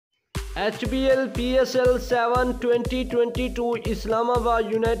HBL PSL 7 2022 Islamabad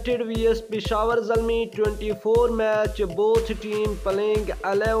United vs Peshawar Zalmi 24 match, both team playing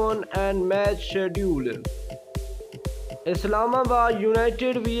 11 and match schedule. Islamabad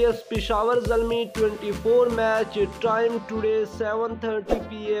United vs Peshawar Zalmi 24 match, time today 7:30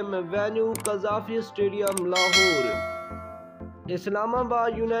 PM, venue Qazafi Stadium, Lahore.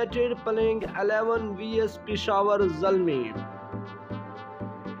 Islamabad United playing 11 vs Peshawar Zalmi.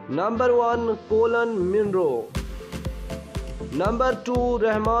 Number 1 Colin Munro. Number 2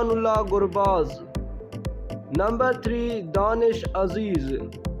 Rahmanullah Gurbaz. Number 3 Danish Aziz.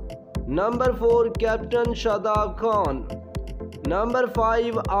 Number 4 Captain Shadab Khan. Number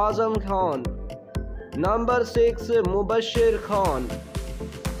 5 Azam Khan. Number 6 Mubashir Khan.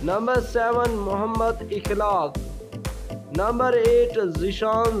 Number 7 Muhammad Ikhlaq. Number 8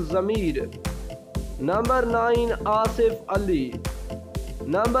 Zishan Zamir. Number 9 Asif Ali.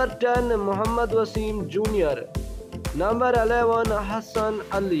 Number 10 Muhammad Wasim Jr. Number 11 Hassan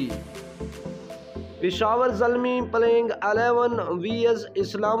Ali. Peshawar Zalmi playing 11 vs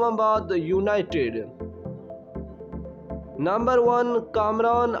Islamabad United. Number 1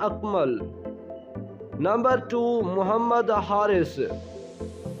 Kamran Akmal. Number 2 Muhammad Haris.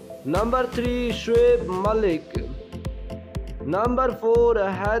 Number 3 Shoaib Malik. Number 4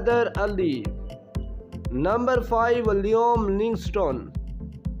 Haider Ali. Number 5 Liam Livingston.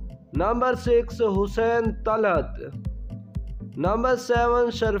 Number 6 Hussein Talhat. Number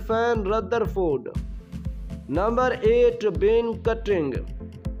 7 Sharfan Rutherford. Number 8 Ben Cutting.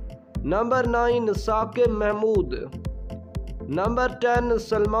 Number 9 Saqib Mahmood. Number 10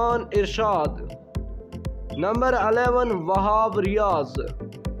 Salman Irshad. Number 11 Wahab Riaz.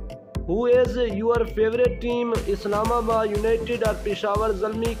 Who is your favorite team, Islamabad United or Peshawar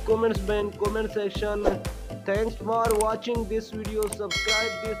Zalmi? Comments in comment section. Thanks for watching this video.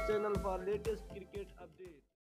 Subscribe this channel for latest cricket updates.